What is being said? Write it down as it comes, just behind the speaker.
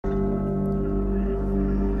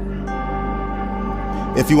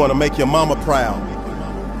If you want to make your mama proud,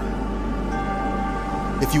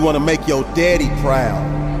 if you want to make your daddy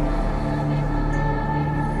proud,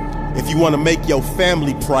 if you want to make your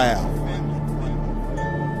family proud,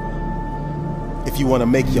 if you want to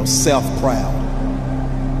make yourself proud,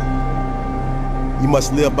 you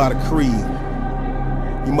must live by the creed.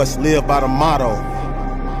 You must live by the motto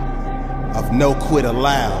of no quit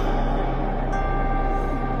allowed.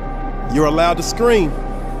 You're allowed to scream.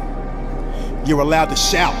 You're allowed to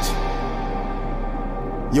shout.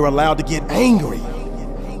 You're allowed to get angry.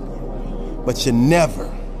 But you're never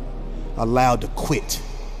allowed to quit.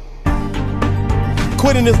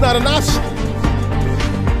 Quitting is not an option.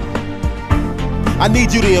 I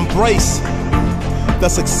need you to embrace the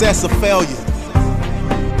success of failure.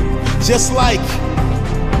 Just like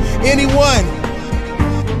anyone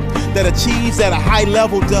that achieves at a high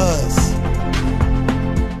level does.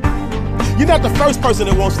 You're not the first person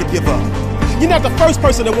that wants to give up. You're not the first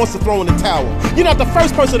person that wants to throw in the towel. You're not the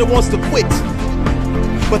first person that wants to quit.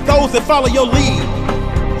 But those that follow your lead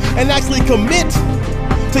and actually commit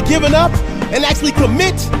to giving up and actually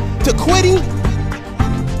commit to quitting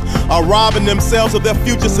are robbing themselves of their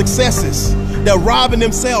future successes. They're robbing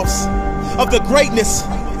themselves of the greatness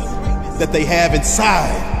that they have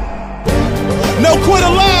inside. No quit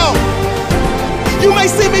allowed. You may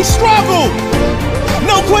see me struggle.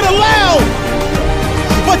 No quit allowed.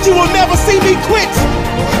 But you will never see me quit.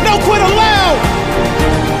 No quit allowed.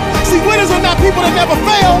 See, winners are not people that never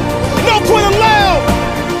fail. No quit allowed.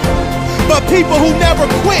 But people who never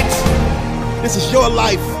quit. This is your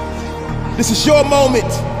life. This is your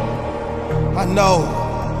moment. I know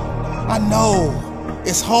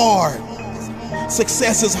it's hard.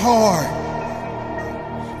 Success is hard.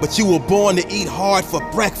 But you were born to eat hard for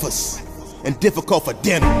breakfast and difficult for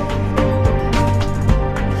dinner.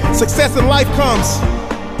 Success in life comes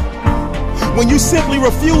when you simply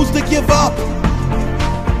refuse to give up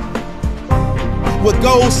with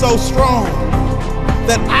goals so strong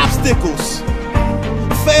that obstacles,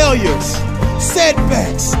 failures,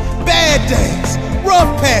 setbacks, bad days,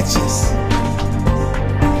 rough patches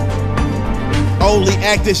only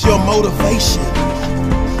act as your motivation.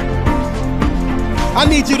 I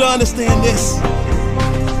need you to understand this.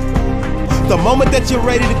 The moment that you're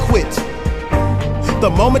ready to quit, the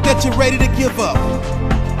moment that you're ready to give up,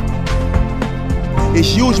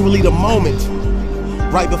 it's usually the moment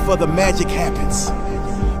right before the magic happens,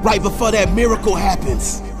 right before that miracle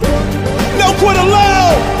happens. No quit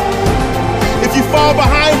allowed. If you fall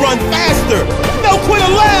behind, run faster. No quit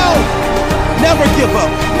allowed. Never give up,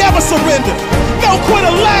 never surrender. No quit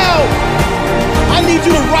allowed. I need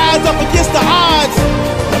you to rise up against the odds.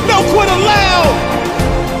 No quit allowed.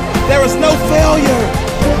 There is no failure.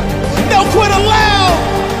 No quit allowed.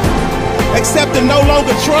 Except in no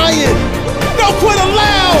longer trying. No quit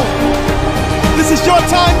allowed. This is your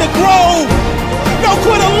time to grow. No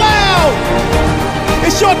quit allowed.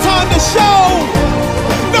 It's your time to show.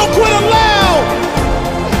 No quit allowed.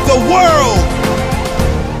 The world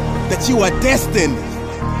that you are destined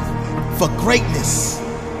for greatness.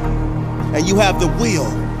 And you have the will.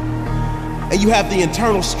 And you have the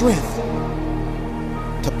internal strength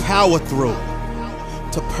to power through,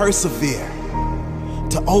 to persevere,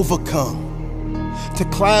 to overcome, to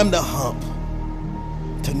climb the hump,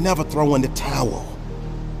 to never throw in the towel,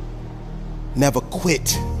 never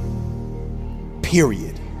quit,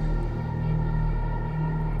 period.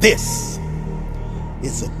 This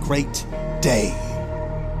is a great day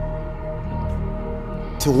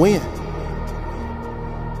to win.